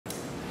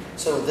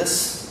So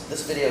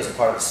this video is a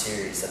part of a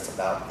series that's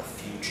about the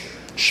future,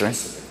 Sure.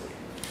 specifically.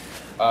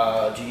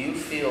 Do you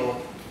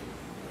feel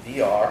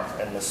VR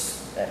and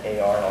this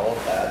AR and all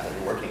of that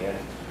you're working in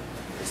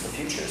is the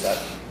future? Is that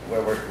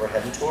where we're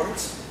heading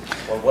towards?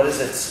 Or what is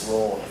its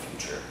role in the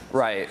future?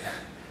 Right.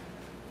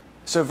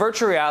 So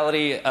virtual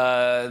reality,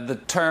 the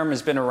term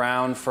has been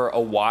around for a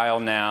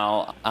while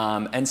now.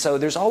 And so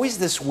there's always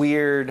this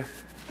weird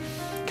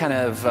kind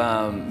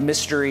of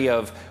mystery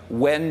of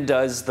when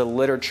does the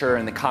literature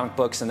and the comic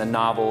books and the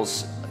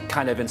novels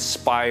kind of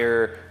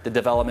inspire the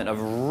development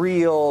of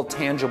real,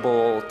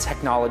 tangible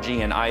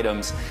technology and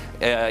items.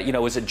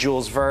 Was it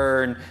Jules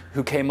Verne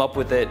who came up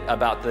with it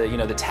about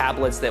the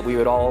tablets that we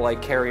would all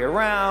like carry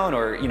around,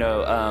 or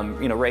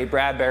Ray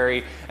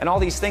Bradbury, and all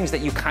these things that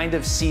you kind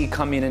of see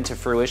coming into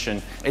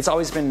fruition. It's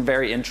always been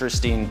very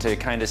interesting to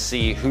kind of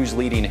see who's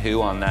leading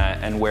who on that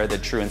and where the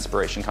true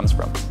inspiration comes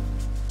from.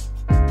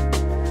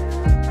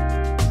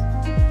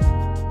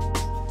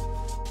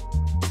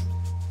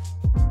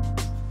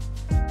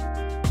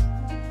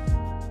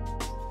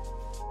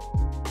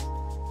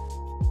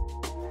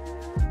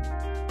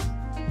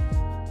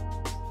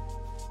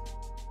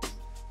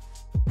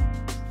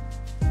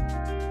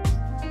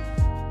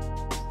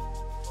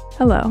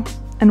 Hello,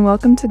 and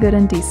welcome to Good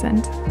and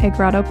Decent, a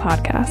Grotto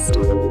podcast.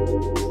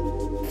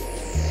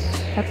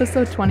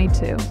 Episode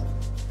 22.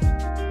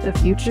 The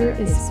future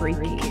is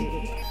freaky.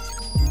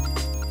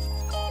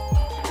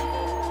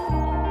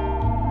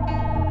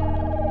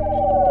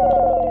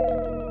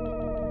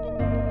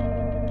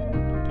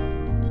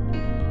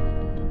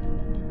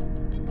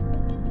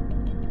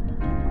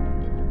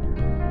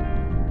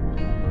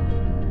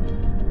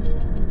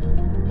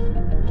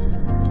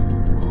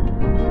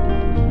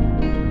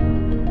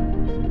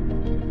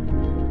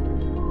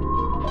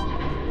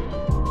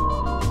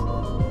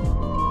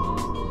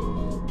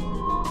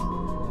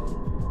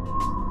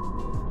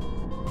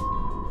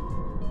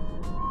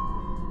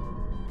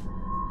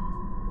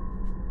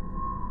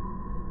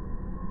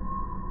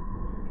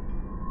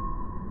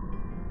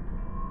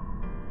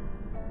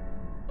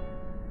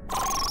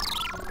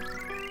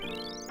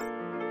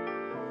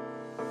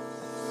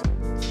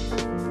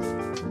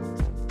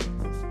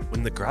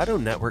 When the Grotto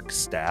Network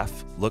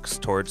staff looks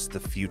towards the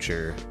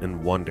future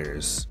and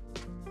wonders,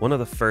 one of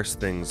the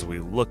first things we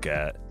look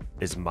at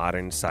is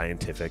modern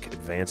scientific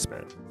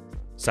advancement.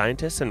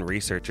 Scientists and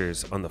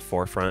researchers on the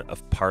forefront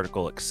of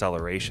particle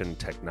acceleration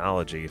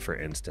technology, for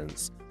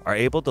instance, are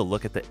able to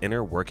look at the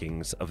inner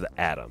workings of the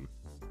atom,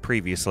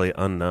 previously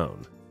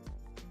unknown.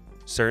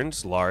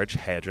 CERN's Large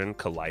Hadron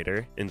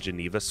Collider in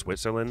Geneva,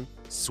 Switzerland,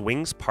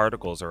 swings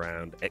particles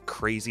around at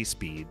crazy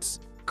speeds,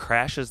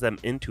 crashes them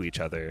into each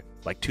other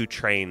like two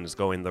trains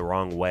going the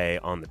wrong way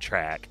on the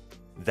track.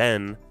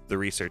 Then the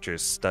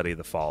researchers study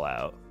the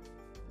fallout.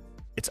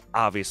 It's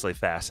obviously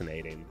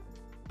fascinating,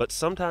 but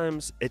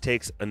sometimes it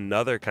takes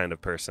another kind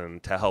of person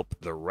to help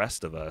the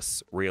rest of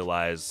us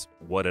realize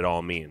what it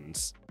all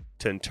means,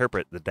 to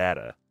interpret the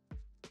data.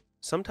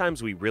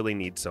 Sometimes we really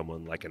need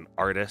someone like an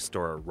artist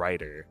or a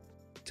writer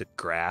to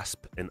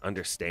grasp and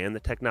understand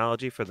the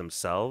technology for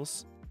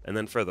themselves, and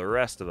then for the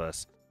rest of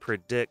us,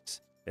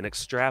 predict and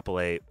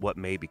extrapolate what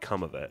may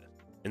become of it.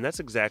 And that's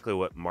exactly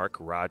what Mark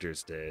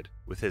Rodgers did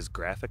with his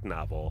graphic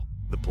novel,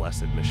 The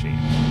Blessed Machine.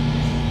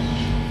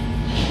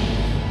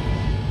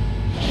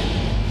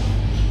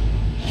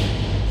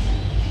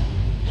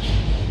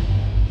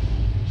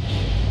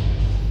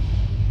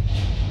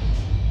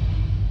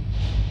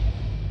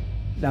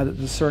 Now that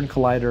the CERN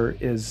collider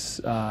is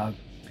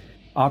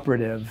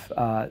operative,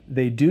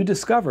 they do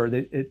discover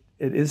that it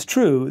is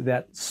true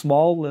that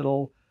small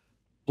little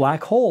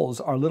black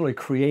holes are literally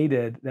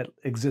created that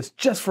exist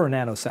just for a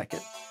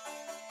nanosecond.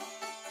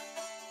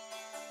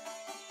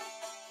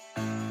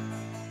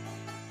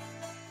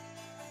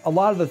 A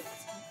lot of the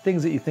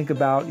things that you think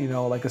about,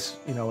 like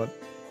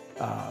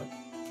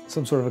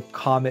some sort of a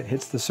comet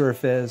hits the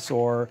surface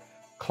or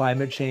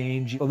climate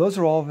change, well, those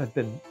are all have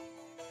been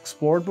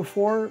explored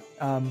before.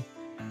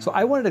 So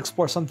I wanted to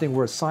explore something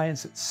where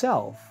science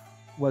itself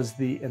was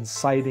the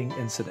inciting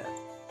incident.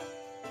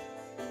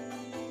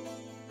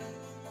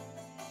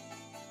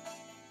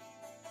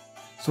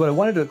 So what I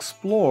wanted to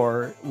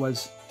explore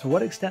was to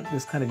what extent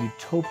this kind of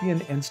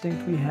utopian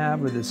instinct we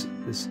have, or this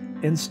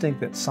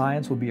instinct that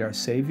science will be our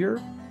savior,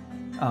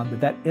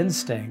 that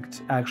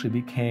instinct actually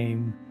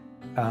became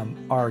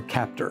our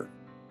captor.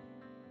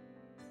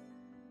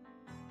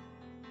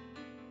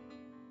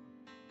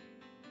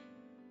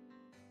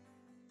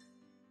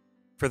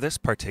 For this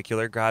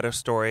particular Grotto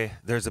story,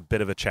 there's a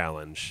bit of a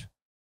challenge.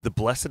 The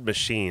Blessed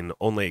Machine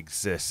only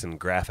exists in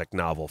graphic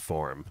novel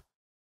form.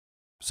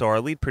 So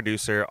our lead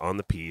producer on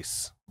the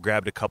piece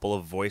grabbed a couple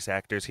of voice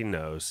actors he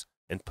knows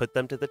and put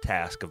them to the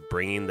task of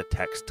bringing the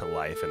text to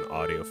life in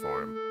audio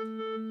form.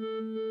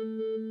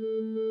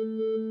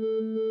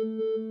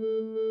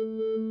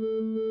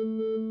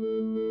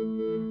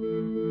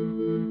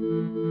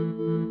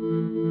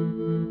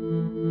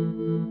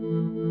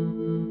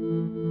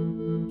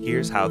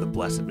 Here's how The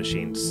Blessed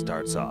Machine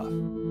starts off.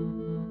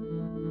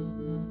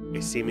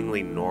 A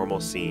seemingly normal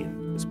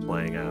scene is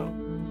playing out.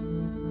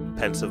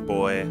 pensive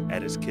boy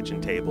at his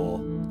kitchen table,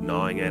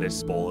 gnawing at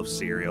his bowl of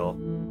cereal,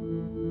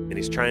 and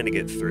he's trying to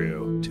get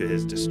through to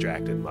his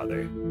distracted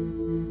mother.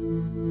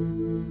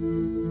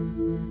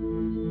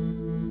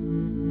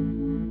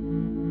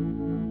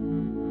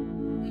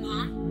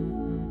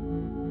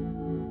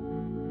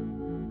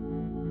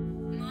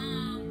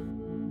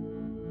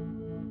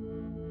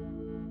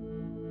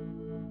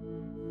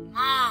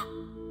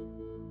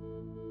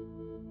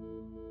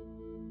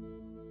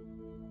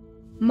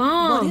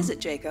 Mom! What is it,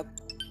 Jacob?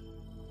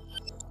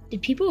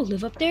 Did people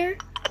live up there?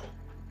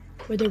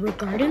 Where there were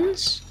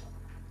gardens?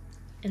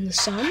 And the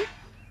sun?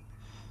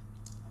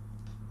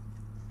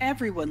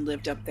 Everyone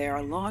lived up there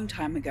a long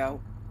time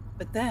ago.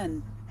 But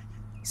then,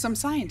 some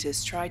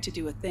scientists tried to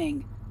do a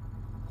thing.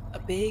 A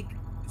big,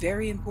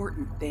 very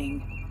important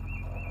thing.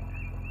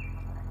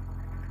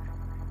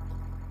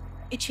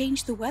 It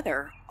changed the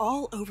weather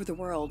all over the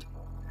world.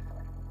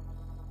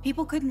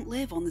 People couldn't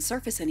live on the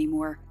surface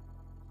anymore.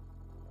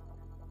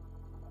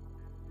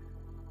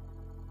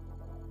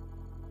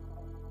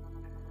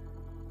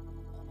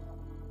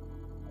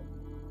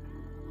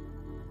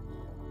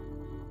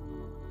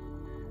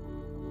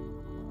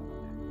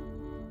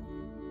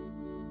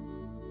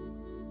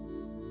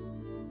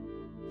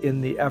 In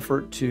the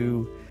effort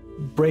to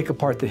break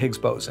apart the Higgs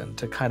boson,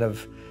 to kind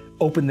of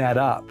open that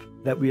up,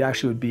 that we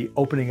actually would be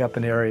opening up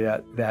an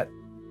area that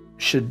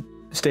should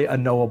stay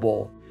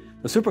unknowable.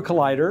 The super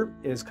collider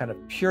is kind of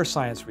pure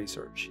science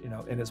research,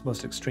 in its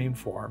most extreme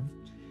form.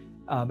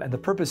 And the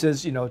purpose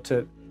is,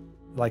 to,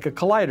 like a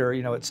collider,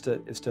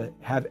 it's to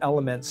have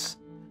elements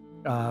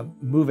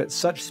move at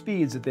such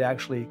speeds that they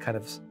actually kind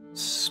of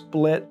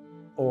split,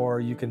 or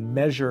you can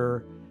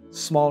measure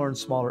smaller and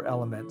smaller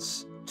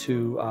elements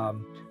to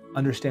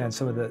understand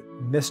some of the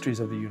mysteries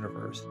of the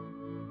universe.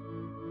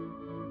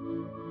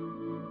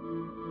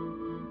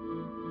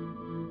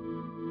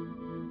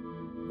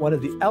 One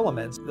of the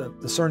elements the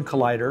CERN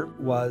collider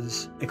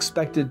was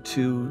expected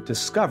to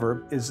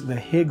discover is the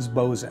Higgs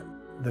boson,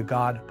 the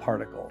God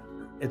particle.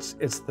 It's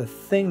the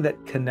thing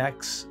that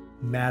connects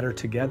matter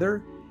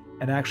together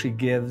and actually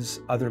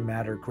gives other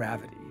matter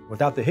gravity.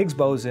 Without the Higgs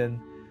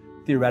boson,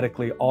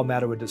 theoretically, all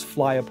matter would just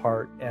fly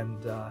apart, and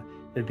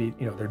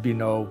there'd be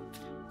no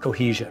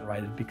cohesion, right?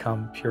 It'd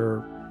become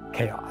pure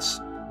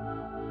chaos.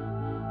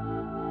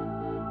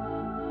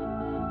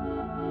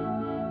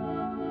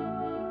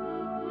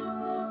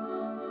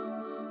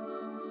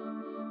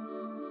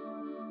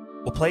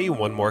 We'll play you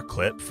one more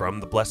clip from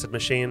The Blessed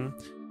Machine,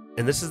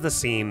 and this is the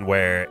scene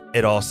where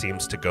it all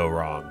seems to go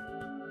wrong.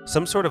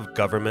 Some sort of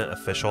government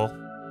official,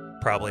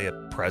 probably a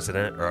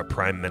president or a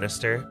prime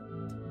minister,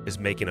 is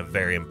making a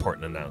very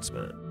important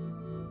announcement.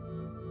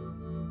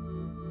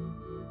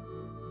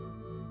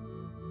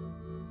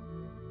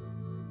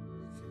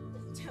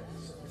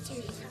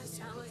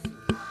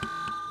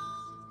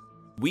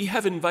 We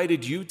have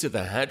invited you to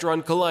the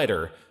Hadron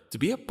Collider to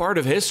be a part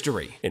of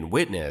history and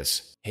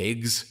witness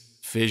Higgs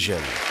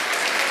fission.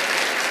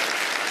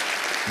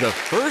 The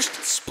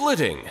first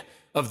splitting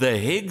of the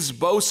Higgs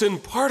boson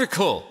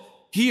particle.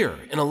 Here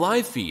in a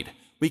live feed,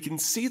 we can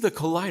see the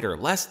collider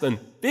less than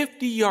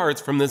 50 yards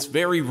from this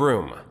very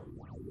room.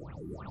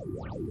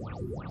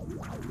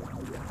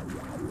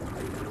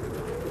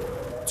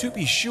 To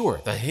be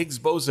sure, the Higgs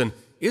boson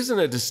isn't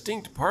a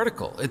distinct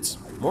particle. It's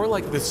more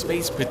like the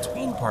space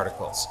between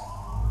particles.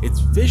 Its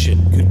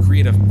fission could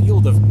create a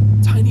field of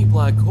tiny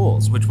black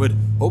holes, which would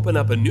open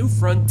up a new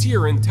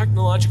frontier in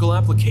technological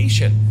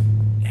application.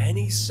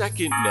 Any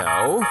second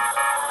now.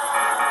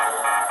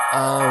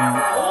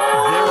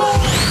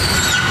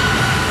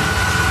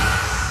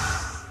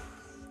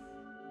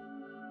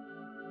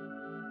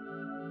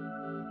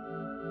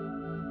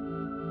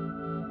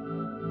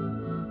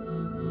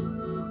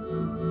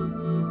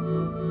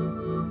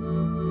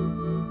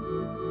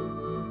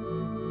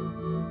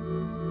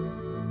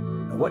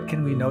 What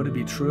can we know to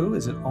be true?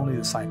 Is it only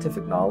the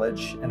scientific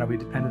knowledge? And are we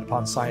dependent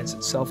upon science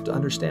itself to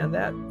understand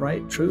that,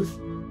 right? Truth?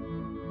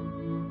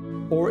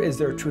 Or is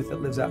there a truth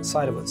that lives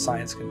outside of what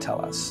science can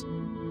tell us?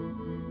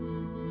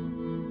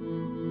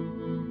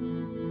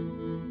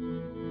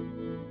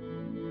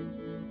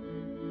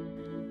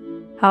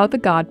 How the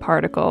God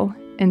Particle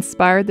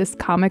inspired this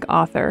comic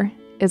author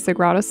is the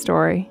Grotto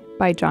story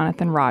by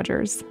Jonathan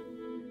Rodgers.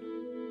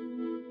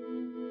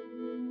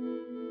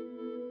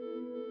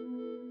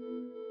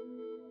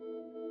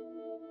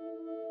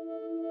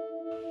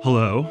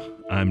 Hello,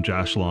 I'm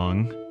Josh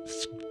Long,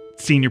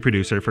 senior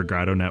producer for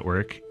Grotto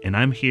Network, and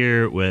I'm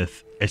here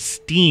with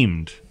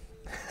esteemed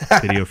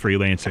video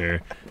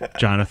freelancer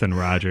Jonathan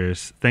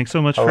Rodgers. Thanks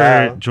so much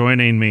for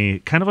joining me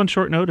kind of on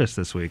short notice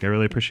this week. I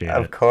really appreciate it.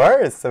 Of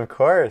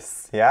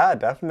course. Yeah,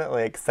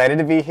 definitely. Excited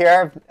to be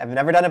here. I've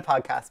never done a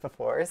podcast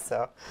before,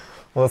 so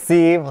we'll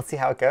see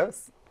how it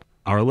goes.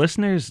 Our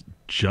listeners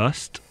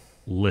just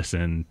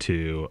listened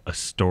to a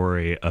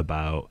story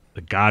about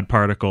the God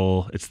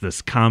particle. It's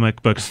this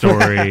comic book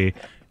story.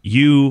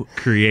 You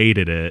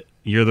created it.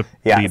 You're the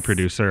lead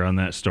producer on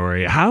that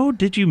story. How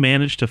did you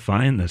manage to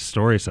find this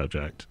story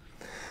subject?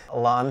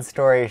 Long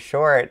story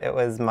short, it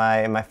was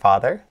my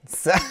father.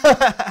 So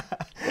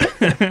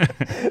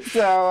So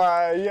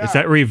yeah. Is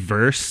that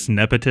reverse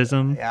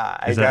nepotism? Yeah,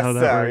 I Is that guess how that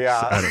so. works?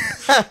 Yeah. I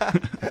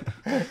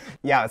don't know.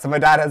 Yeah, so my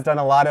dad has done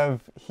a lot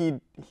of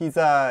he's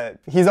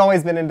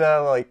always been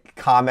into like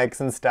comics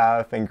and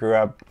stuff, and grew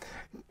up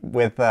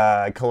with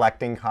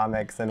collecting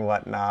comics and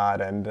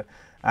whatnot, and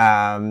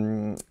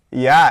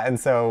yeah, and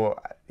so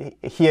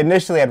he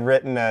initially had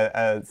written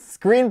a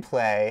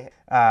screenplay.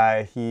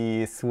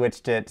 He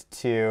switched it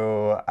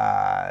to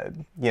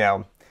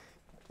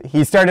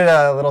he started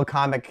a little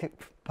comic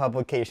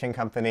publication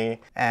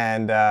company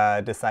and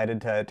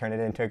decided to turn it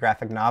into a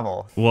graphic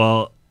novel.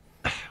 Well,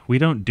 we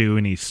don't do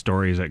any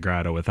stories at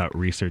Grotto without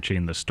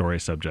researching the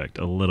story subject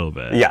a little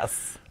bit.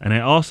 Yes. And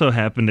I also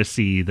happened to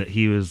see that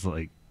he was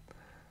like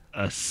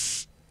a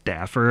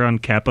staffer on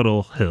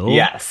Capitol Hill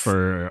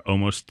for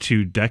almost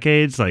 2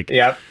 decades. Like,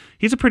 yep.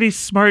 He's a pretty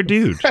smart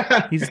dude.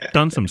 He's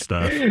done some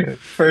stuff.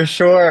 For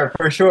sure.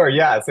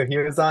 Yeah. So he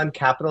was on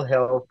Capitol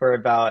Hill for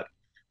about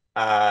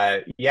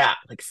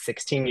like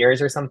 16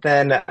 years or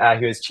something.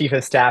 He was chief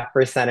of staff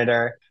for a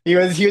senator. He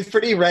was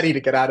pretty ready to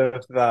get out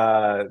of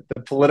the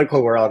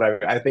political world.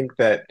 I think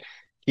that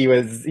he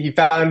realized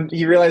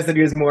that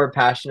he was more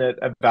passionate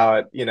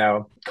about,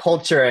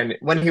 culture. And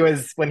when he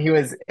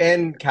was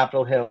in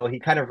Capitol Hill, he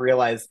kind of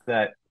realized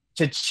that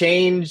to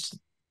change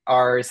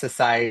our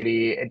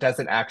society, it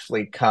doesn't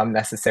actually come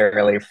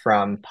necessarily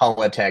from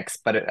politics,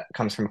 but it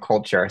comes from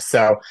culture.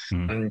 So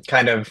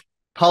kind of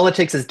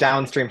politics is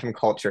downstream from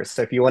culture.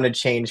 So if you want to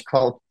change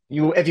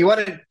if you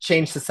want to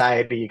change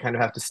society, you kind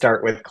of have to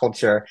start with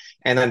culture,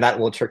 and then that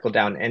will trickle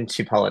down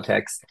into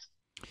politics.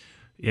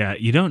 Yeah,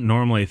 you don't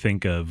normally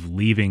think of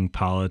leaving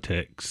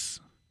politics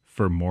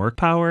for more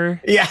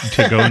power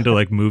to go into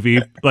like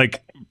movie,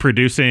 like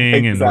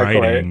producing and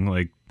writing.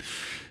 Like,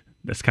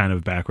 that's kind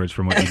of backwards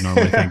from what you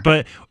normally think.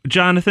 But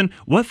Jonathan,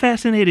 what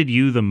fascinated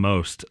you the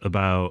most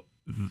about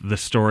the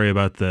story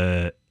about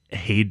the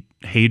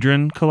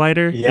Hadron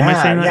Collider? Am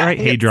I saying that right?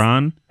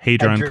 Hadron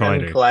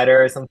Collider.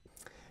 Collider or something.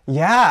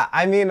 Yeah,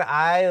 I mean,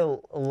 I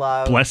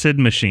love Blessed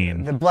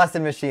Machine. The Blessed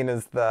Machine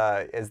is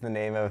the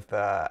name of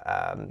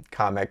the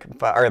comic,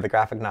 or the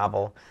graphic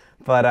novel.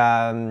 But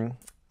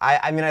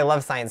I mean, I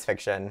love science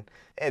fiction.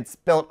 It's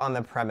built on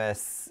the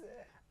premise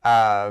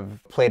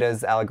of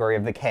Plato's allegory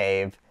of the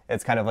cave.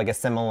 It's kind of like a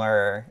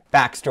similar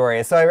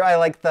backstory. So I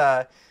like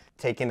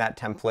taking that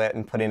template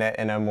and putting it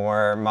in a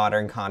more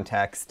modern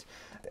context.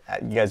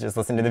 You guys just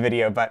listen to the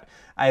video, but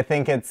I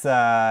think it's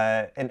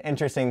an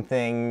interesting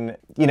thing,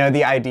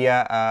 the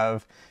idea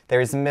of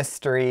there's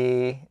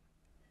mystery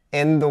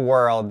in the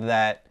world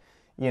that,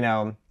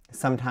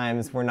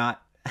 sometimes we're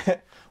not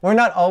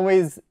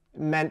always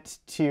meant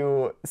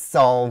to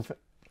solve.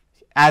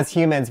 As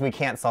humans, we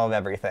can't solve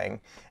everything.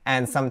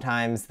 And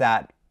sometimes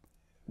that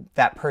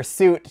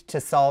pursuit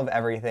to solve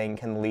everything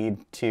can lead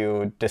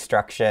to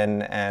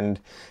destruction and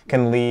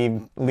can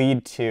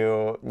lead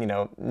to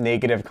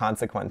negative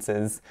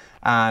consequences,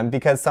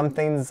 because some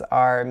things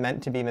are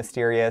meant to be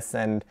mysterious.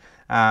 And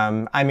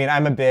I mean,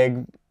 I'm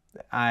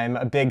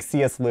a big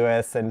C.S.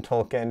 Lewis and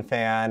Tolkien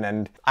fan,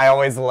 and I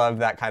always love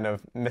that kind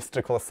of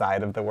mystical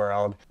side of the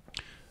world.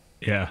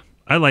 Yeah,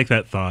 I like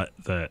that thought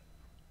that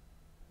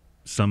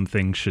some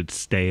things should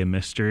stay a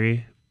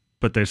mystery,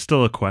 but there's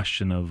still a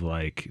question of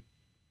like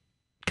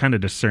kind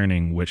of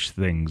discerning which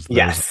things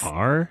those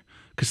are,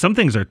 because some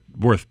things are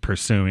worth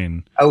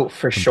pursuing. Oh,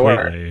 for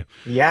completely. Sure.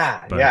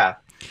 Yeah.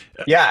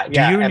 Do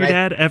you and your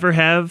dad ever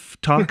have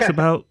talks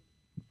about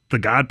the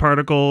God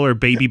particle or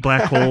baby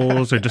black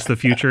holes or just the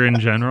future in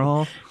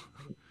general?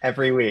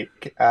 Every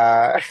week.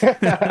 I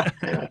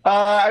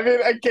mean,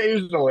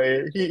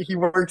 occasionally. He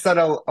works on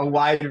a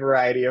wide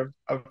variety of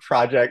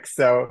projects,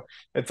 so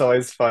it's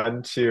always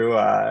fun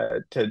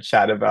to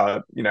chat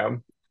about,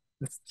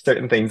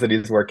 certain things that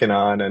he's working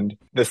on. And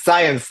the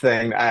science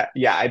thing, I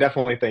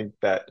definitely think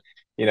that,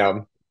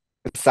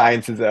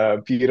 science is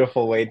a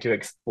beautiful way to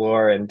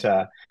explore and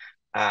to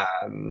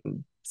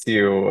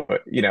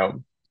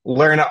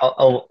learn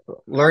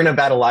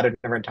about a lot of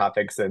different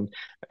topics. And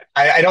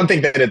I don't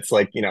think that it's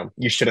like,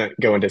 you shouldn't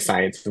go into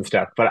science and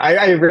stuff, but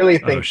I really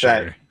think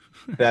that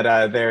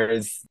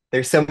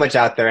there's so much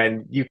out there,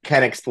 and you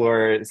can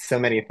explore so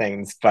many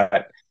things,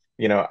 but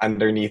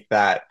underneath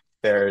that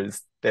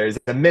there's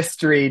a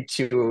mystery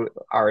to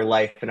our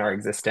life and our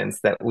existence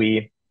that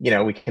we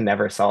can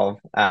never solve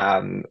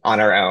on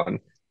our own.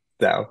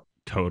 So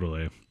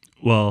totally.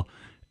 Well,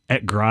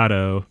 at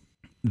Grotto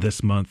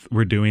this month,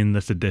 we're doing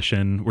this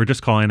edition. We're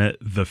just calling it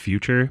The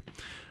Future.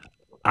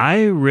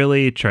 I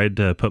really tried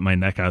to put my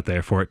neck out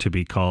there for it to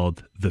be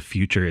called The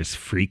Future is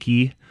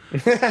Freaky.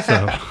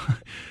 So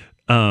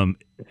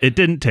it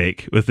didn't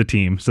take with the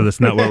team, so that's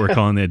not what we're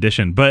calling the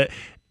edition. But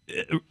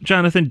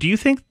Jonathan, do you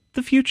think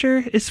the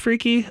future is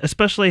freaky,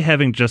 especially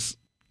having just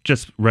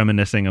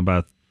reminiscing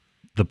about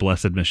the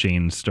Blessed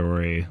Machine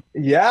story?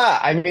 Yeah,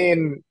 I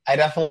mean, I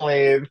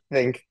definitely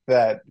think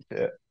that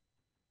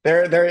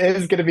there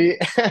is going to be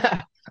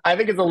I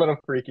think it's a little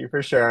freaky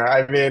for sure.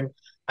 I mean,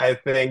 I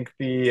think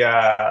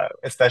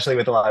especially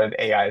with a lot of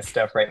AI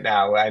stuff right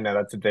now, I know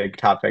that's a big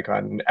topic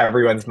on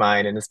everyone's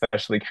mind and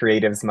especially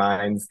creatives'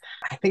 minds.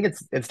 I think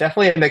it's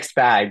definitely a mixed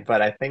bag,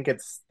 but I think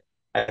it's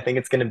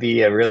going to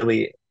be a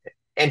really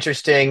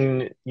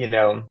interesting,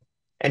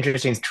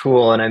 interesting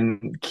tool, and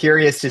I'm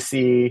curious to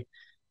see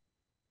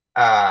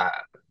uh,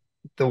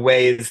 the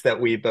ways that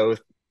we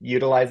both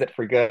utilize it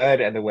for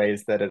good and the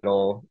ways that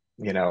it'll,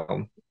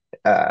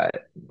 uh,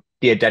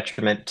 be a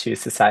detriment to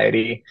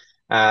society.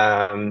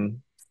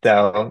 Um,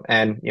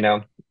 and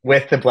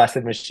with the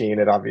blessed machine,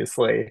 it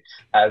obviously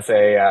has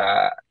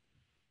a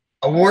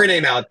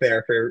warning out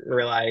there for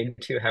relying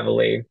too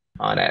heavily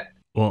on it.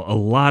 Well, a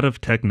lot of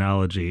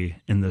technology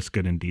in this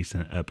Good and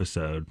Decent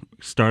episode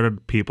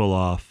started people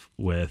off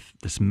with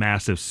this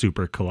massive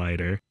super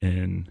collider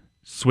in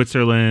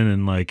Switzerland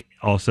and like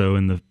also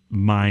in the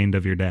mind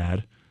of your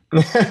dad.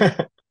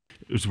 It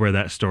was where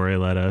that story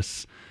led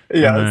us.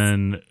 Yes.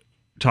 And then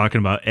talking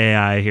about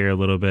AI here a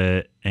little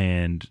bit.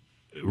 And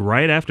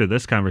right after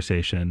this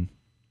conversation,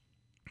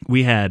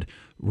 we had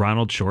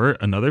Ronald Short,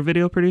 another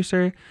video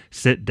producer,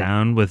 sit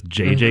down with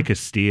JJ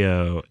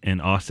Castillo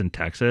in Austin,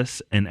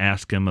 Texas, and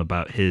ask him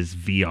about his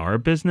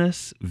VR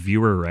business,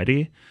 Viewer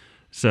Ready.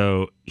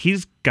 So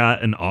he's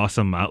got an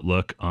awesome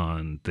outlook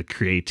on the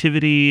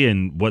creativity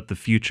and what the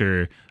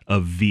future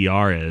of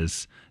VR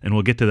is. And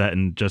we'll get to that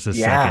in just a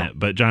second.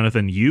 But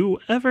Jonathan, you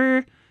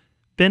ever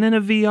been in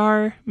a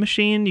VR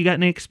machine? You got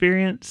any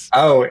experience?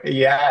 Oh,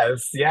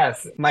 yes.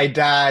 My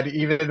dad,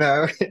 even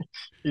though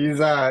he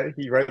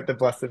wrote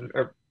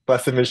the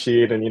blessed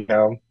machine,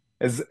 and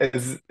is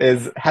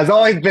has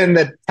always been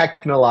the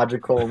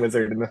technological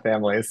wizard in the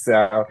family.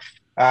 So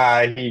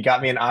he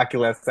got me an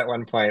Oculus at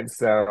one point.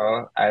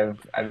 So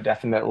I've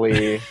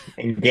definitely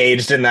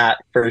engaged in that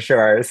for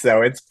sure.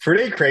 So it's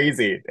pretty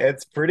crazy.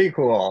 It's pretty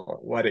cool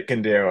what it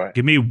can do.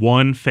 Give me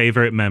one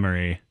favorite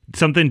memory.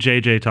 Something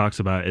JJ talks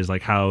about is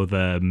like how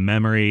the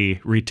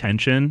memory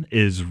retention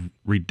is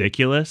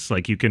ridiculous.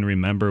 Like you can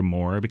remember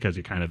more because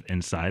you're kind of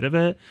inside of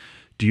it.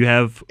 Do you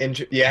have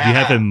do you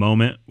have a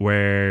moment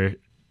where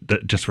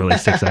that just really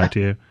sticks out to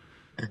you?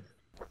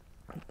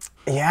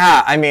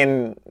 Yeah, I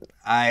mean,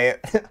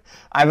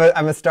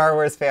 I'm a Star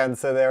Wars fan,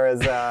 so there was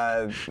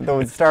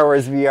the Star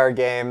Wars VR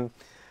game.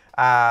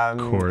 Of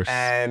course.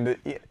 And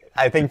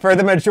I think for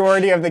the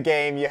majority of the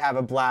game, you have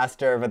a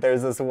blaster, but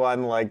there's this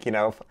one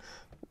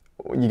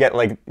you get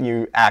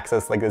you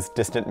access this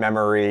distant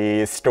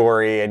memory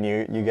story, and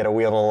you get to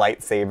wield a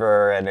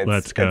lightsaber, and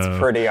it's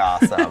pretty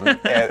awesome.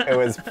 it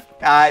was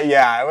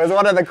it was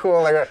one of the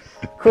cooler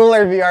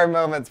VR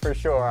moments for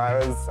sure. I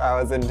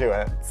was into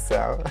it.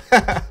 So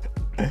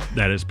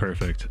that is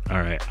perfect. All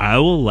right, I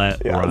will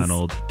let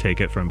Ronald take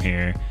it from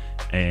here,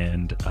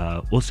 and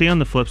we'll see you on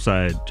the flip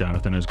side.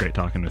 Jonathan, it was great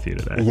talking with you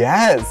today.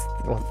 Yes.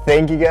 Well,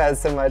 thank you guys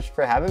so much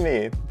for having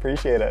me.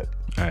 Appreciate it.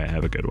 All right,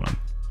 have a good one.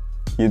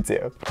 You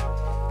too.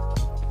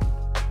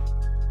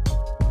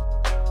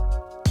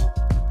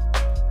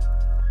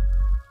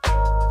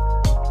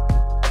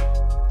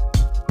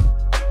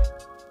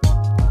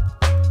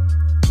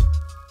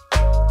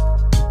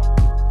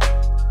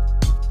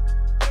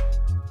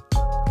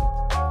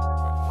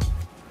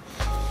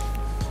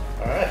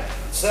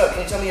 So,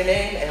 can you tell me your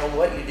name and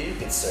what you do,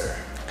 good sir?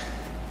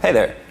 Hey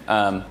there.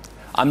 I'm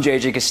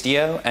JJ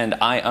Castillo, and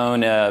I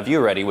own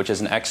Viewer Ready, which is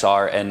an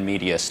XR and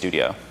media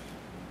studio.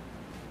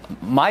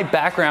 My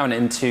background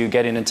into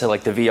getting into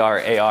the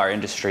VR AR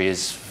industry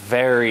is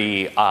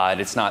very odd.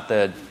 It's not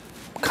the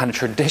kind of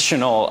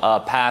traditional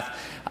path.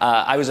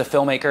 I was a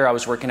filmmaker. I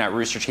was working at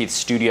Rooster Teeth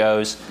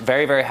Studios.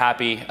 Very, very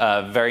happy.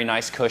 Very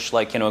nice cush,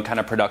 kind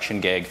of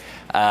production gig.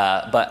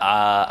 But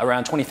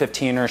around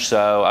 2015 or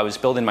so, I was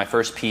building my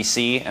first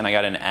PC, and I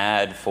got an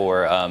ad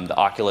for the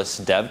Oculus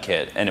Dev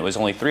Kit, and it was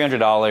only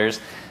 $300.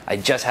 I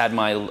just had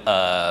my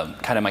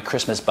kind of my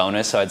Christmas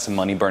bonus, so I had some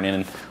money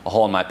burning a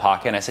hole in my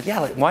pocket, and I said,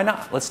 yeah, why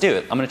not? Let's do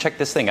it. I'm going to check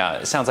this thing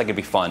out. It sounds like it'd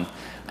be fun.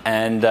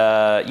 And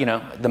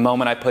the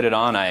moment I put it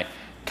on, I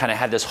kind of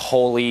had this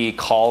holy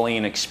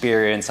calling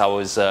experience. I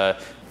was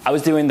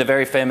doing the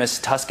very famous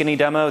Tuscany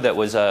demo that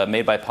was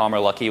made by Palmer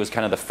Luckey. It was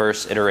kind of the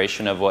first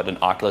iteration of what an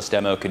Oculus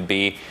demo could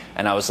be.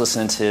 And I was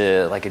listening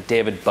to a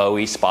David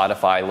Bowie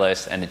Spotify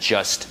list, and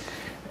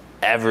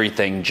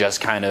everything just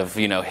kind of,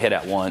 hit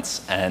at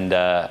once. And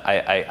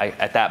I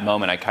at that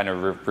moment, I kind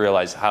of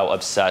realized how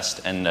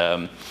obsessed and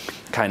I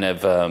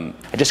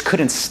just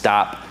couldn't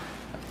stop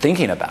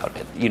thinking about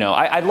it.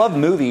 I loved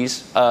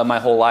movies my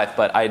whole life,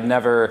 but I'd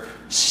never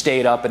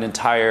stayed up an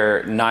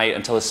entire night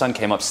until the sun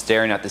came up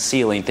staring at the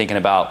ceiling thinking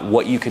about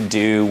what you could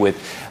do with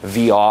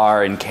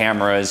VR and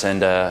cameras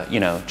and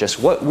just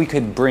what we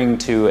could bring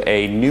to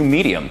a new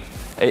medium.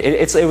 It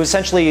was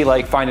essentially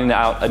like finding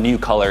out a new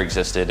color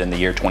existed in the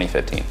year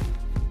 2015.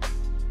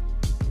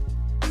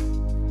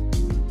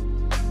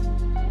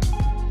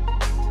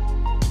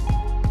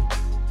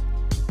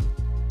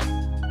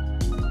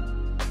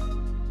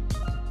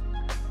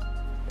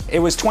 It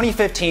was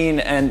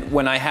 2015, and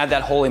when I had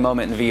that holy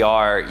moment in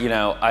VR,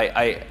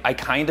 I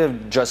kind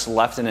of just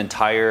left an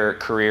entire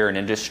career and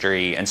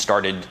industry and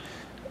started,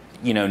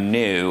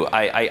 new.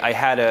 I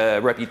had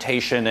a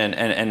reputation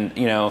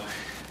and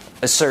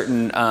a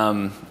certain.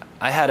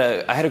 I had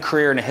a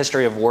career and a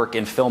history of work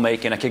in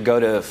filmmaking. I could go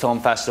to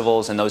film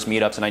festivals and those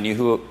meetups, and I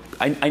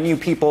knew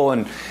people,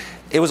 and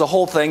it was a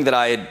whole thing that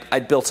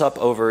I'd built up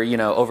over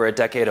a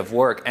decade of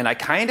work. And I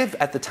kind of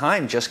at the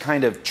time just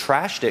kind of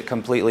trashed it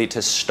completely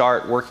to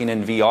start working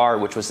in VR,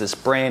 which was this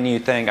brand new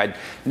thing. I'd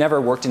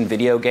never worked in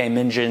video game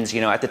engines.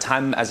 At the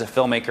time as a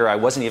filmmaker, I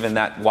wasn't even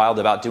that wild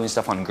about doing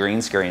stuff on green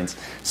screens.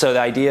 So the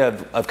idea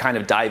of kind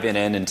of diving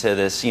into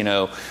this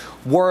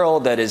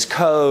world that is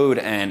code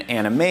and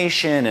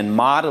animation and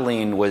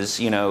modeling was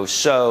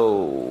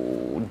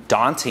so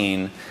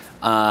daunting.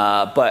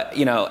 But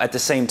at the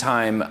same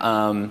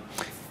time.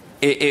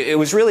 It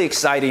was really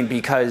exciting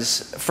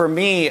because for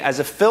me, as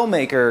a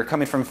filmmaker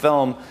coming from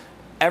film,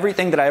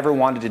 everything that I ever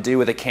wanted to do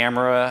with a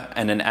camera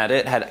and an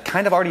edit had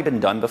kind of already been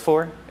done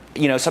before.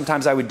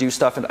 Sometimes I would do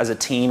stuff as a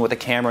teen with a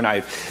camera and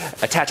I'd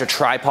attach a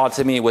tripod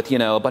to me with,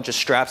 a bunch of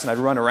straps, and I'd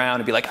run around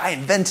and be like, I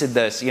invented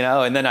this,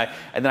 and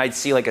then I'd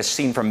see like a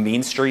scene from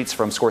Mean Streets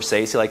from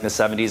Scorsese, like in the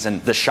 70s,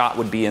 and the shot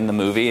would be in the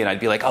movie and I'd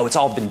be like, oh, it's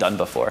all been done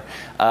before.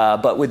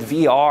 But with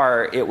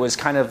VR, it was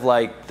kind of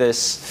like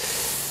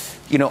this,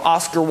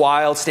 Oscar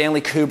Wilde,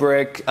 Stanley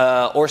Kubrick,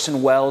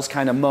 Orson Welles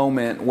kind of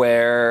moment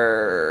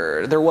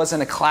where there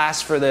wasn't a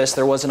class for this,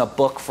 there wasn't a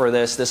book for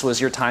this. This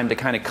was your time to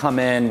kind of come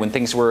in when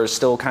things were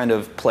still kind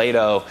of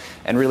Play-Doh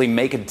and really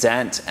make a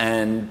dent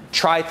and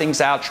try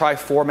things out, try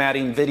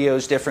formatting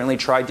videos differently,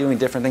 try doing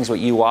different things with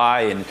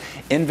UI and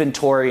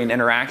inventory and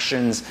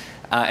interactions.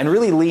 And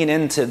really lean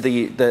into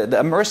the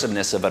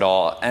immersiveness of it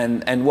all.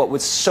 And what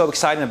was so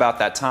exciting about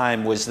that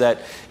time was that,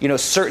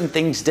 certain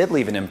things did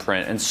leave an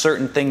imprint, and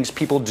certain things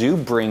people do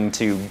bring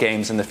to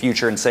games in the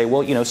future and say,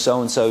 well,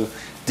 so-and-so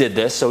did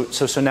this,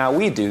 so now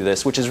we do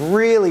this, which is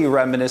really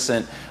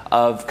reminiscent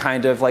of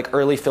kind of like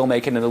early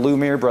filmmaking in the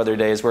Lumiere brother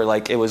days, where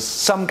like it was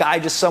some guy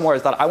just somewhere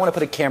thought, I want to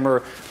put a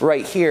camera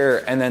right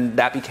here, and then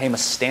that became a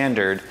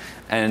standard.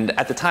 And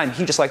at the time,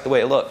 he just liked the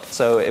way it looked.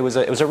 So it was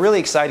a really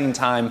exciting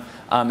time,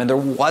 and there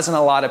wasn't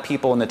a lot of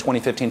people in the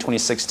 2015,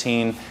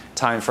 2016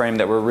 timeframe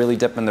that were really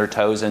dipping their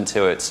toes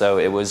into it. So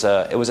it was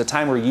a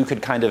time where you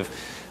could kind of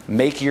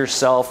make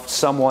yourself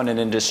someone in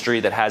an industry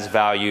that has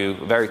value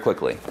very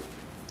quickly.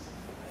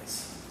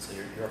 Nice. So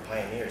you're a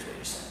pioneer, is what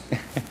you're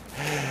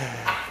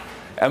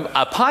saying.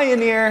 A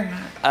pioneer.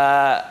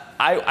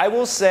 I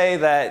will say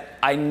that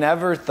I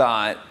never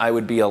thought I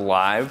would be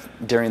alive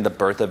during the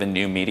birth of a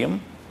new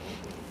medium.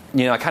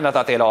 I kind of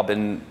thought they'd all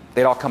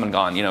come and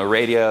gone.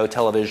 Radio,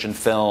 television,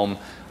 film,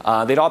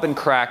 they'd all been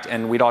cracked,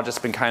 and we'd all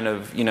just been kind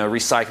of,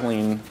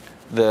 recycling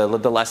the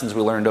lessons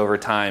we learned over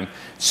time.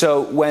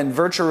 So when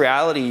virtual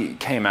reality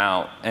came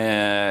out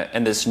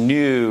and this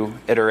new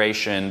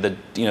iteration, the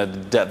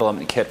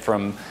development kit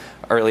from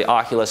early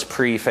Oculus,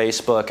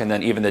 pre-Facebook, and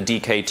then even the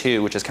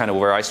DK2, which is kind of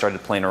where I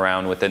started playing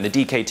around with it. And the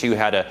DK2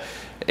 had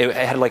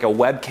like a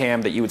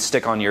webcam that you would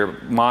stick on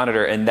your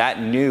monitor, and that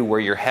knew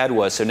where your head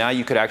was. So now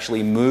you could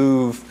actually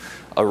move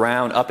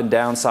around up and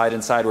down, side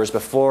and side, whereas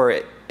before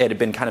it had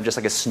been kind of just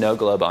like a snow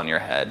globe on your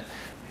head.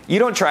 You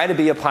don't try to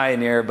be a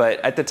pioneer, but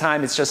at the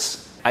time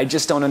I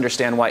just don't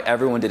understand why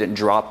everyone didn't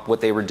drop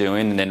what they were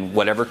doing and then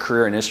whatever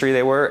career industry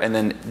they were and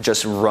then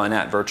just run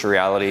at virtual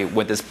reality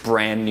with this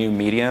brand new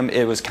medium.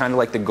 It was kind of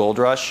like the gold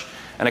rush.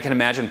 And I can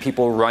imagine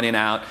people running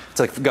out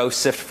to like go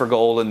sift for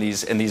gold in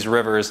these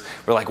rivers.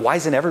 We're like, why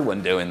isn't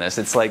everyone doing this?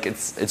 It's like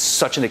it's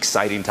such an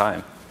exciting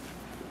time.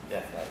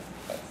 Yeah.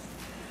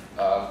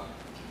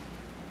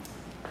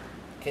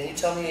 Can you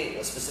tell me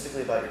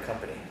specifically about your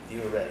company,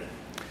 View Ready?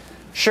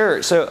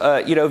 Sure.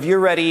 So, View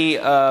Ready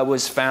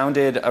was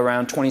founded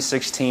around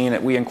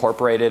 2016. We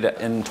incorporated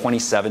in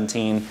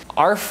 2017.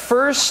 Our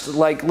first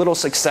little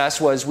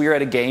success was we were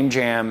at a game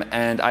jam,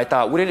 and I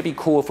thought, wouldn't it be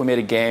cool if we made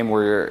a game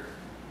where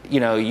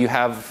you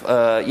have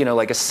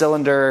like a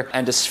cylinder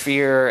and a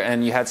sphere,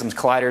 and you had some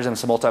colliders and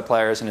some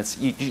multipliers,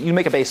 and you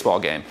make a baseball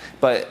game.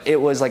 But it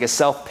was like a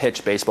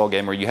self-pitch baseball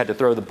game where you had to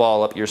throw the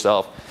ball up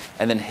yourself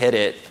and then hit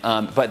it.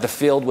 But the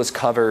field was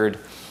covered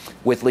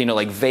with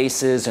like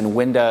vases and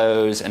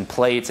windows and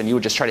plates, and you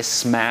would just try to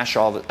smash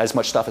as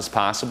much stuff as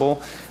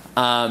possible.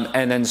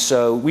 And then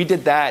so we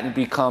did that and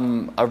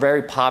become a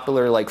very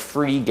popular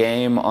free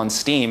game on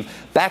Steam.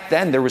 Back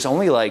then there was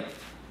only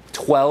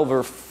 12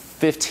 or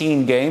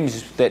 15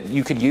 games that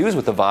you could use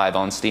with the Vive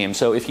on Steam.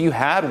 So if you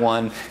had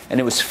one and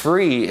it was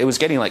free, it was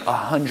getting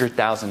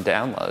 100,000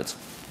 downloads.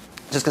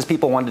 Just because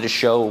people wanted to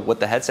show what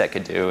the headset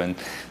could do, and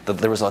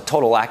there was a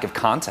total lack of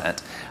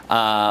content.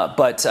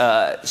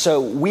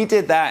 So we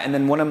did that, and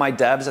then one of my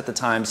devs at the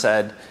time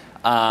said,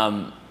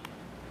 so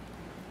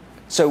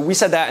we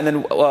said that, and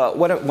then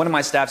one of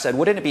my staff said,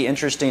 wouldn't it be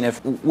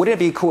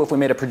cool if we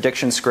made a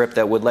prediction script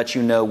that would let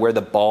you know where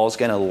the ball's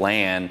going to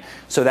land,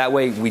 so that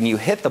way when you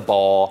hit the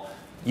ball,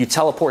 you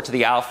teleport to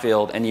the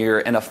outfield, and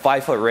you're in a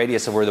 5-foot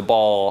radius of where the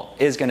ball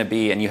is going to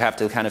be, and you have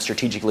to kind of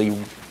strategically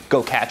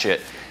go catch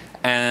it.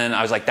 And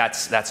I was like,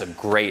 that's a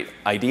great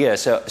idea.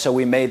 So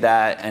we made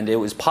that, and it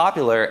was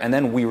popular. And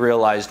then we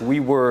realized we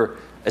were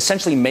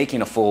essentially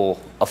making a full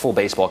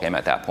baseball game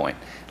at that point.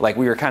 Like,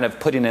 we were kind of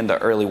putting in the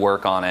early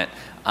work on it.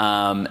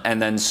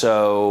 And then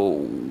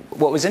so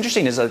what was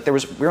interesting is that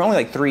we were only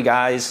like three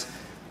guys.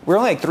 We were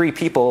only like three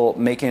people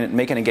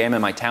making a game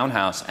in my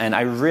townhouse. And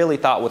I really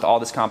thought, with all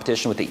this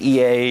competition with the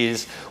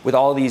EAs, with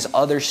all these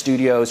other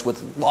studios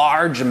with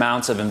large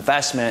amounts of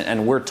investment,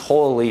 and we're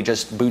totally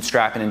just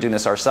bootstrapping and doing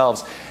this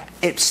ourselves,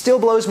 it still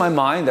blows my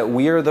mind that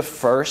we are the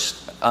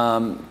first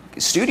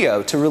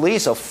studio to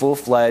release a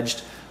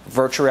full-fledged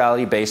virtual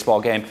reality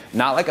baseball game.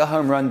 Not like a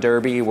home run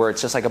derby where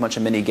it's just like a bunch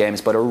of mini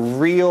games, but a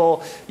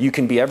real, you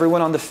can be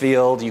everyone on the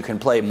field, you can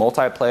play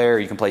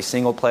multiplayer, you can play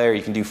single player,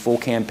 you can do full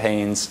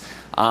campaigns.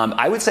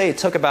 I would say it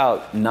took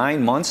about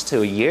 9 months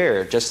to a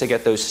year just to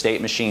get those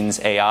state machines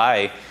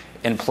AI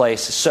in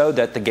place so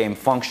that the game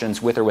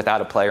functions with or without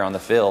a player on the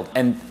field.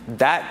 And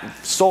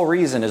that sole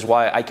reason is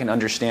why I can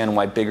understand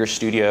why bigger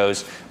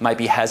studios might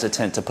be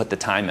hesitant to put the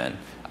time in.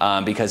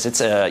 Because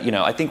it's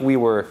I think we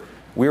were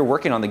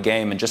working on the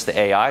game and just the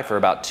AI for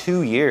about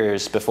 2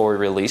 years before we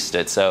released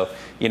it. So,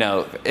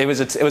 it was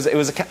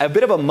a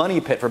bit of a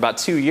money pit for about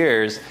 2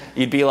 years.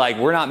 You'd be like,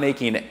 we're not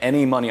making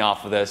any money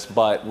off of this,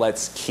 but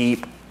let's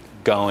keep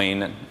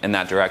going in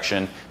that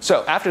direction.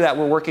 So after that,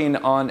 we're working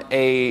on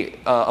a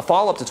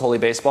follow-up to Totally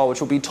Baseball,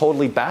 which will be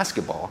Totally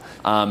Basketball.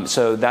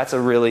 So that's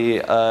a really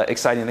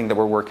exciting thing that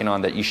we're working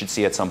on that you should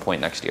see at some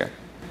point next year.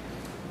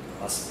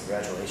 Awesome,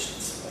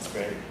 congratulations, that's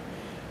great.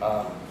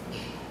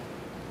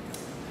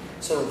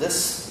 So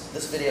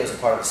this video is a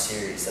part of a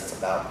series that's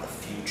about the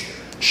future,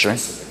 sure.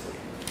 Specifically.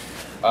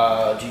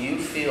 Do you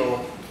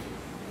feel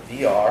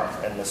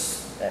VR and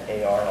this AR and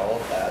all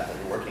of that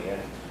you're working in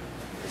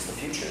is the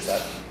future? Is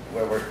that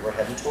where we're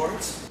heading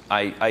towards?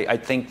 I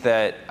think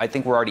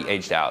we're already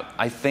aged out.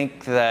 I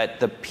think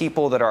that the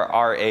people that are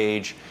our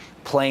age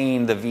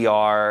playing the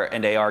VR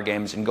and AR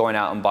games and going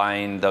out and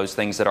buying those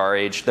things at our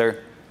age,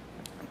 they're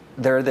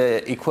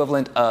the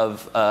equivalent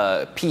of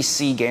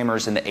PC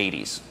gamers in the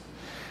 80s.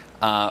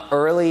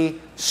 Early,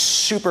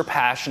 super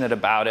passionate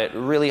about it,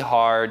 really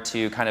hard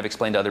to kind of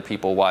explain to other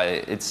people why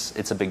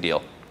it's a big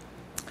deal.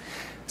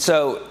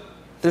 So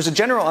there's a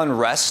general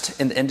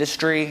unrest in the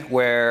industry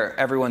where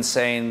everyone's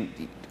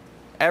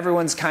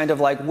kind of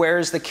like,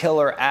 where's the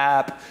killer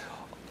app?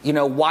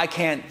 Why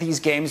can't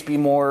these games be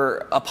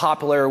more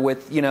popular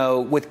with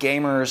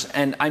gamers?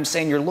 And I'm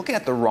saying you're looking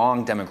at the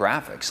wrong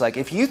demographics. Like,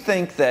 if you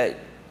think that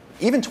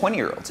even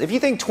 20-year-olds, if you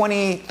think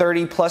 20,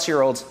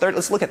 30-plus-year-olds,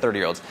 let's look at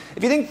 30-year-olds.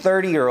 If you think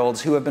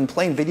 30-year-olds who have been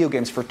playing video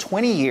games for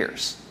 20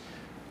 years,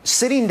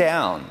 sitting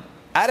down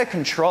at a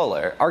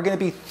controller, are going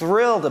to be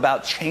thrilled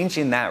about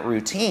changing that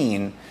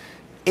routine,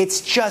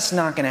 it's just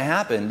not going to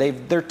happen.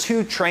 They're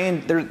too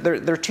trained,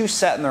 they're too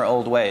set in their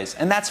old ways,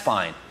 and that's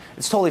fine.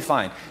 It's totally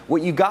fine.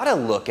 What you got to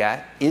look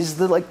at is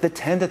the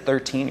 10 to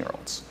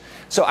 13-year-olds.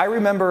 So I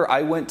remember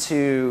I went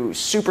to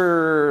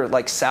super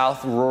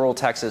south rural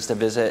Texas to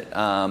visit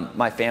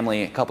my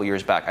family a couple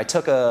years back. I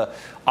took a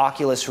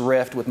Oculus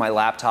Rift with my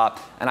laptop,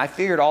 and I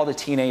figured all the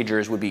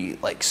teenagers would be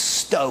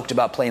stoked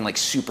about playing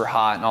super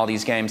hot and all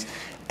these games.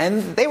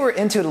 And they were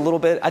into it a little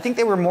bit. I think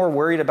they were more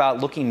worried about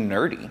looking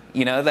nerdy.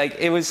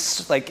 It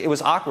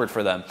was awkward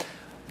for them.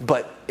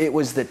 But it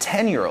was the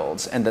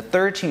 10-year-olds and the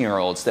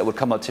 13-year-olds that would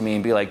come up to me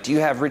and be like, do you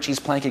have Richie's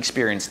Plank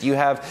experience? Do you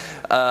have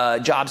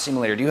Job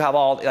Simulator? Do you have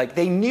all,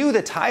 they knew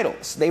the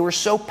titles. They were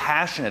so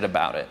passionate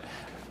about it.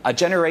 A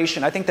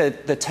generation, I think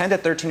that the 10 to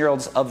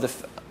 13-year-olds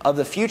of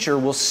the future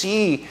will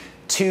see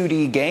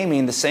 2D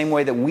gaming the same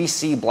way that we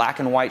see black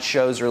and white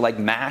shows or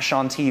MASH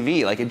on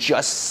TV. It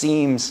just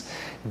seems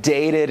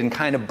dated and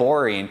kind of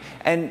boring.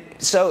 And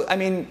so, I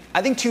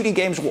think 2D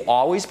games will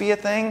always be a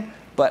thing.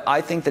 But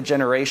I think the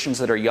generations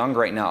that are young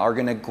right now are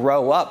going to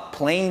grow up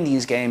playing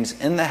these games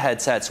in the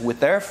headsets with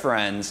their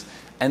friends,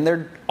 and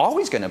they're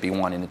always going to be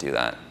wanting to do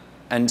that.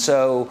 And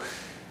so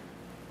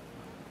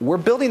we're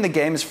building the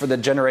games for the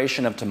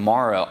generation of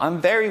tomorrow.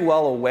 I'm very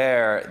well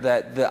aware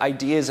that the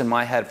ideas in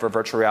my head for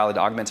virtual reality,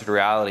 augmented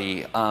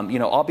reality,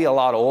 I'll be a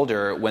lot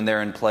older when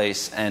they're in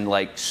place and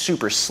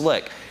super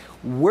slick.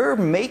 We're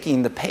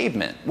making the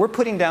pavement. We're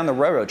putting down the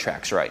railroad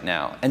tracks right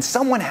now, and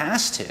someone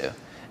has to.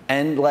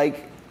 And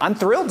I'm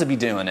thrilled to be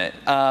doing it.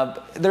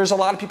 There's a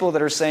lot of people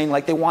that are saying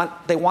they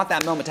want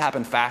that moment to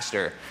happen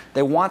faster.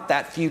 They want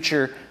that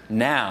future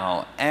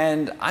now,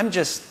 and I'm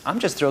just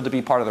thrilled to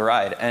be part of the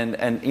ride.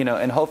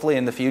 And hopefully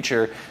in the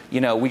future,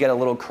 we get a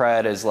little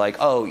cred as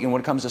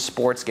when it comes to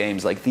sports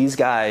games, these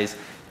guys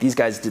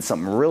did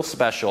something real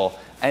special.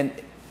 And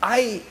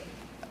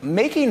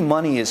making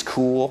money is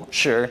cool,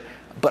 sure,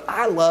 but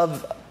I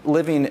love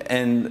living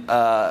in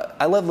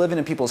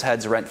people's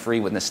heads rent free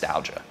with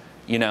nostalgia.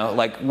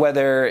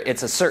 Whether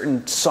it's a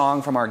certain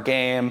song from our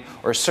game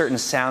or a certain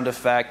sound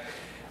effect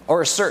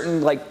or a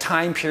certain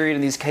time period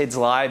in these kids'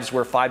 lives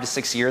where 5 to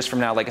 6 years from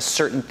now, a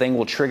certain thing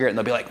will trigger it and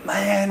they'll be like,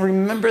 man,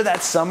 remember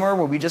that summer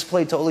where we just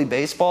played Totally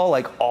Baseball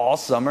all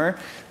summer?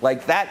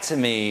 That to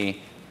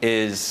me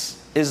is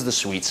the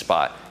sweet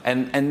spot.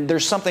 And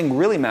there's something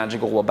really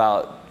magical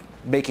about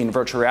making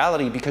virtual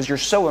reality because you're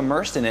so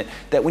immersed in it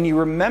that when you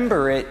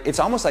remember it, it's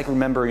almost like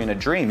remembering a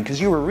dream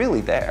because you were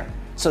really there.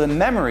 So the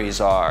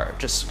memories are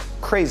just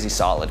crazy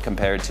solid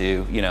compared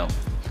to, you know,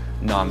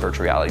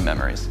 non-virtual reality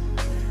memories.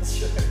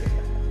 Sure.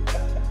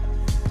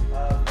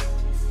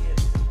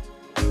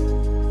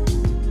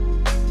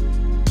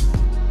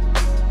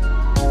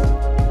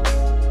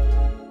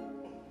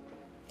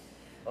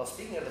 Well,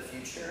 speaking of the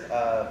future,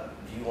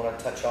 do you want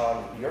to touch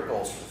on your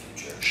goals for the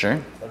future?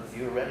 Sure.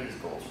 Viewer Ready's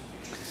goals for the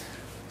future?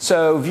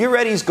 So Viewer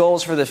Ready's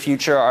goals for the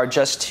future are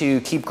just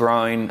to keep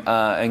growing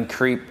and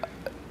creep.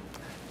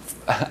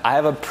 I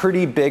have a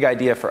pretty big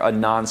idea for a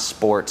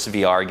non-sports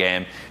VR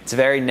game. It's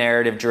very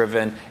narrative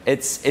driven.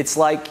 It's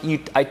like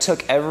I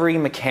took every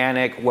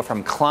mechanic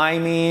from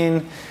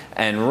climbing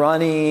and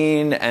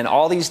running and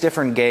all these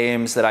different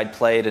games that I'd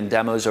played in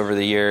demos over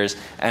the years,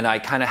 and I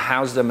kind of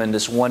housed them in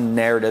this one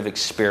narrative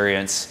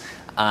experience.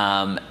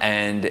 There's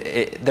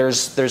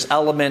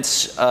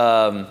elements.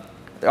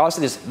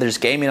 Obviously, there's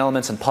gaming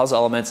elements and puzzle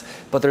elements,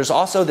 but there's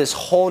also this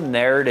whole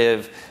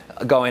narrative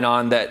going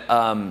on that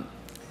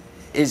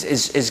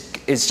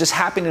is just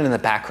happening in the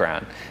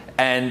background.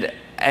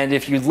 And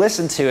if you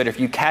listen to it, if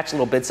you catch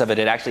little bits of it,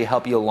 it actually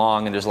helps you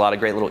along, and there's a lot of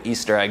great little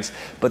Easter eggs.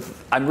 But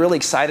I'm really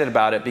excited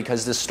about it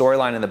because this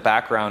storyline in the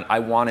background I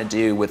want to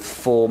do with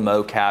full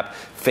mocap,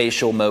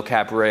 facial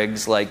mocap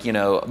rigs, like, you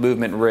know,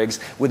 movement rigs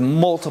with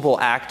multiple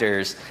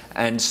actors.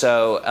 And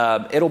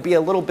so it'll be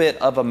a little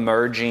bit of a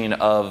merging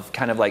of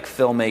kind of like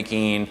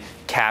filmmaking,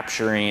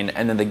 capturing,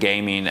 and then the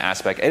gaming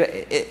aspect.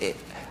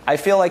 I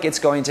feel like it's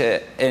going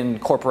to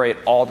incorporate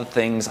all the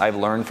things I've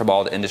learned from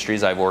all the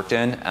industries I've worked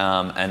in,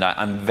 and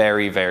I'm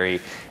very,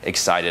 very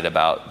excited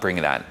about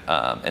bringing that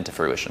into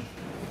fruition.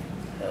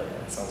 Oh, yeah,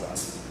 that sounds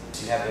awesome.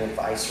 Do you have any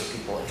advice for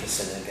people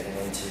interested in getting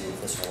into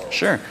this world?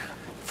 Sure.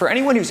 For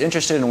anyone who's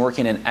interested in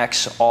working in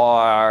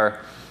XR,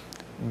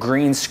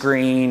 green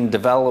screen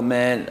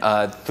development,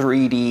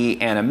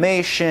 3D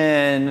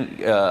animation,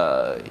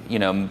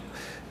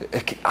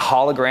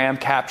 hologram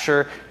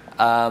capture,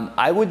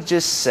 I would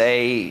just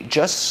say,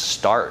 just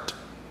start.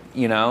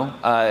 You know,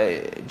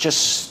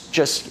 just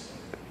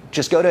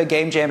go to a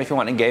game jam if you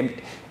want to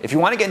get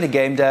into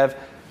game dev.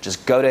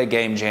 Just go to a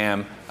game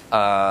jam.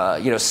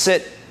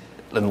 Sit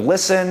and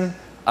listen.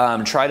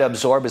 Try to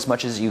absorb as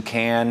much as you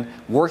can.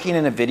 Working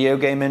in a video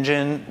game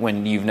engine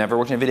when you've never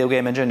worked in a video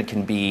game engine, it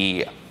can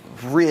be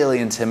really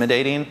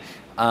intimidating.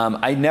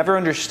 I never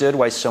understood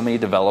why so many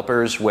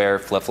developers wear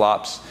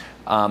flip-flops.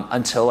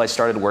 Until I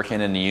started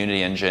working in the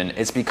Unity engine.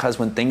 It's because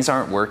when things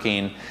aren't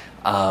working,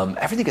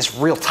 everything gets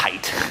real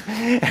tight.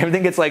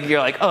 Everything gets like, you're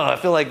like, oh, I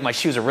feel like my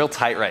shoes are real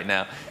tight right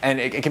now.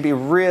 And it can be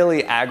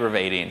really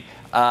aggravating.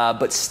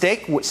 But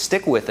stick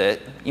with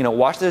it. You know,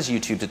 watch those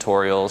YouTube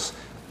tutorials.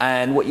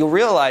 And what you'll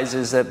realize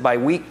is that by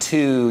week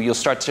 2, you'll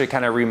start to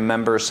kind of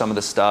remember some of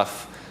the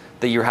stuff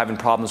that you're having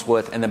problems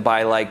with. And then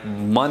by like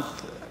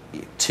month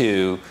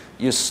 2,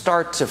 you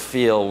start to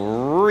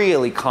feel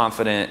really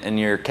confident in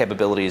your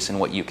capabilities and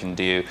what you can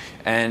do.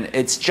 And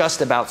it's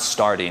just about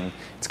starting.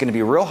 It's going to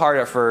be real hard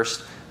at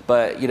first,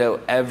 but, you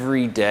know,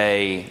 every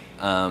day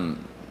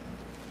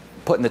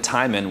putting the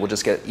time in will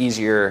just get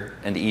easier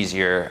and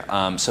easier.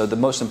 So the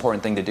most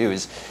important thing to do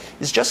is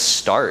just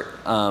start.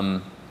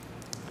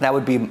 That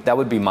would be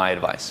my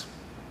advice.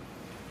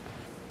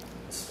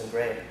 This has been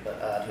great.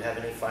 But do you have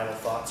any final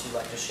thoughts you'd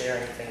like to share?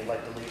 Anything you'd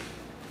like to leave?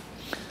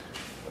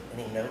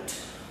 Any note?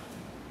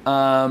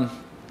 I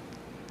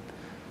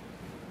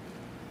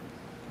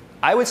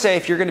would say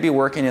if you're going to be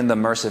working in the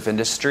immersive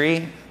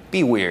industry,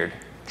 be weird.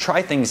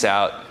 Try things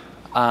out.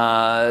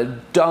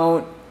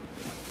 Don't.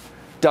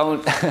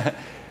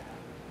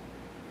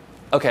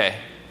 Okay,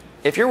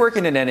 if you're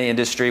working in any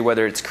industry,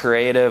 whether it's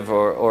creative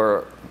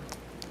or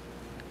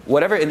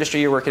whatever industry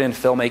you're working in,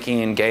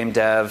 filmmaking, game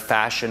dev,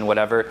 fashion,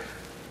 whatever,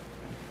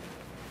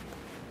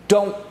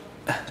 don't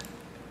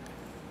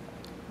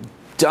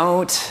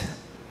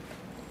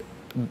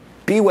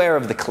beware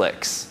of the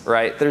clicks,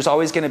 right? There's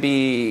always going to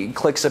be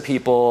cliques of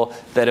people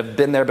that have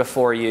been there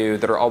before you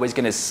that are always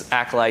going to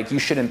act like you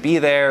shouldn't be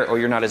there or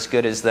you're not as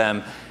good as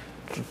them.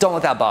 Don't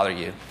let that bother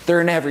you. They're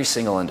in every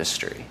single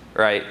industry,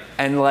 right?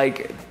 And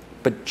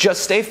but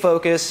just stay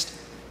focused,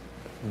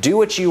 do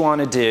what you want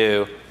to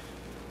do,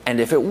 and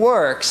if it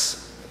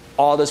works,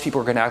 all those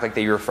people are going to act like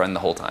they're your friend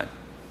the whole time.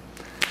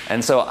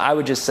 And so I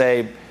would just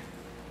say,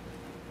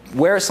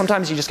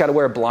 sometimes you just got to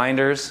wear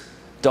blinders.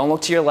 Don't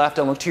look to your left,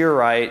 don't look to your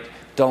right.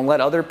 Don't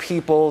let other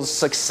people's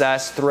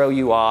success throw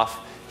you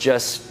off.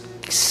 Just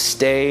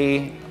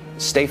stay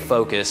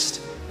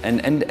focused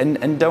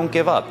and don't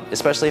give up,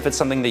 especially if it's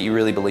something that you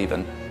really believe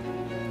in.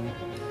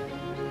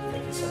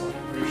 Thank you so much.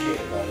 Appreciate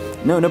it,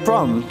 buddy. No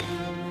problem.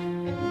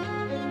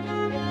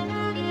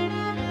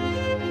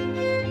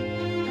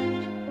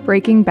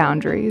 Breaking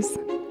Boundaries.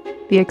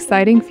 The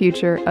exciting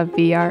future of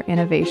VR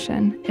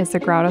innovation is the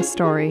Grotto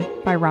story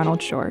by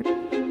Ronald Short.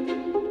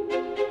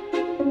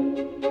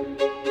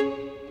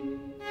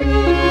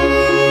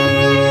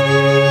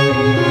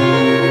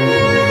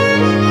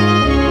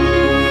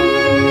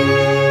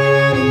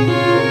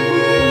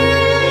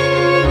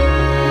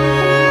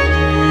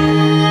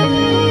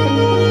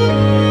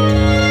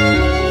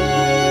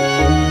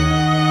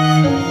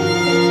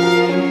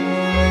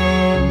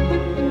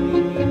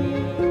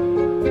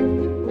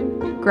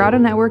 Grotto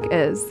Network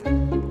is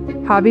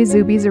Javi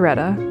Zubi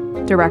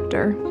Zareta,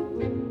 Director,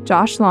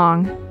 Josh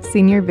Long,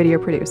 Senior Video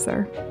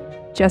Producer,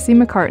 Jesse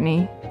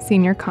McCartney,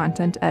 Senior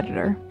Content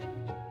Editor,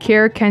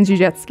 Kira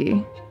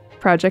Kenjujetsky,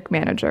 Project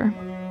Manager,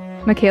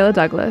 Michaela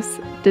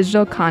Douglas,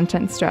 Digital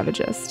Content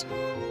Strategist,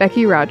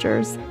 Becky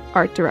Rodgers,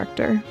 Art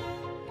Director,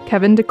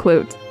 Kevin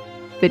DeClute,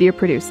 Video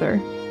Producer,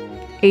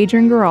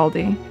 Adrian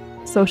Giraldi,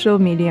 Social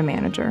Media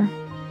Manager,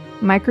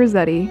 Mike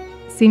Rossetti,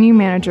 Senior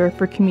Manager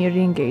for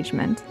Community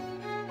Engagement,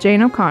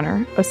 Jane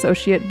O'Connor,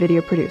 Associate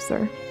Video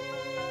Producer,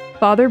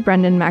 Father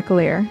Brendan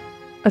McAleer,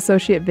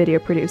 Associate Video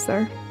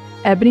Producer,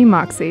 Ebony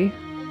Moxie,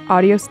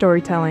 Audio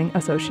Storytelling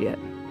Associate,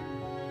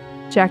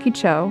 Jackie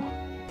Cho,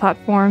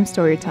 Platform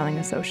Storytelling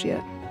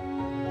Associate,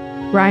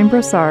 Ryan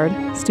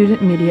Brossard,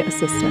 Student Media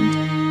Assistant,